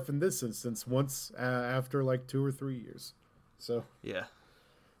oddly enough, in this instance, once after 2 or 3 years. So yeah.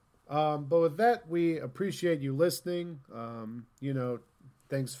 But with that, we appreciate you listening.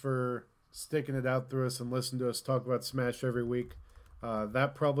 Thanks for sticking it out through us and listening to us talk about Smash every week.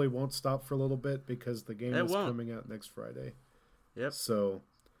 That probably won't stop for a little bit because the game is coming out next Friday. Yep. So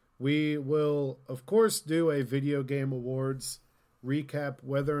we will, of course, do a video game awards recap,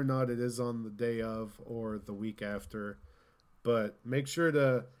 whether or not it is on the day of or the week after. But make sure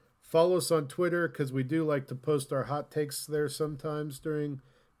to follow us on Twitter, because we do like to post our hot takes there sometimes during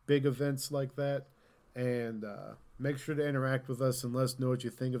big events like that. And make sure to interact with us and let us know what you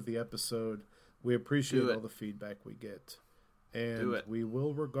think of the episode. We appreciate all the feedback we get. And we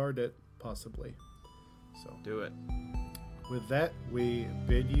will regard it, possibly. So do it. With that, we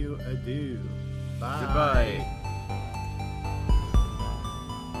bid you adieu. Bye. Goodbye.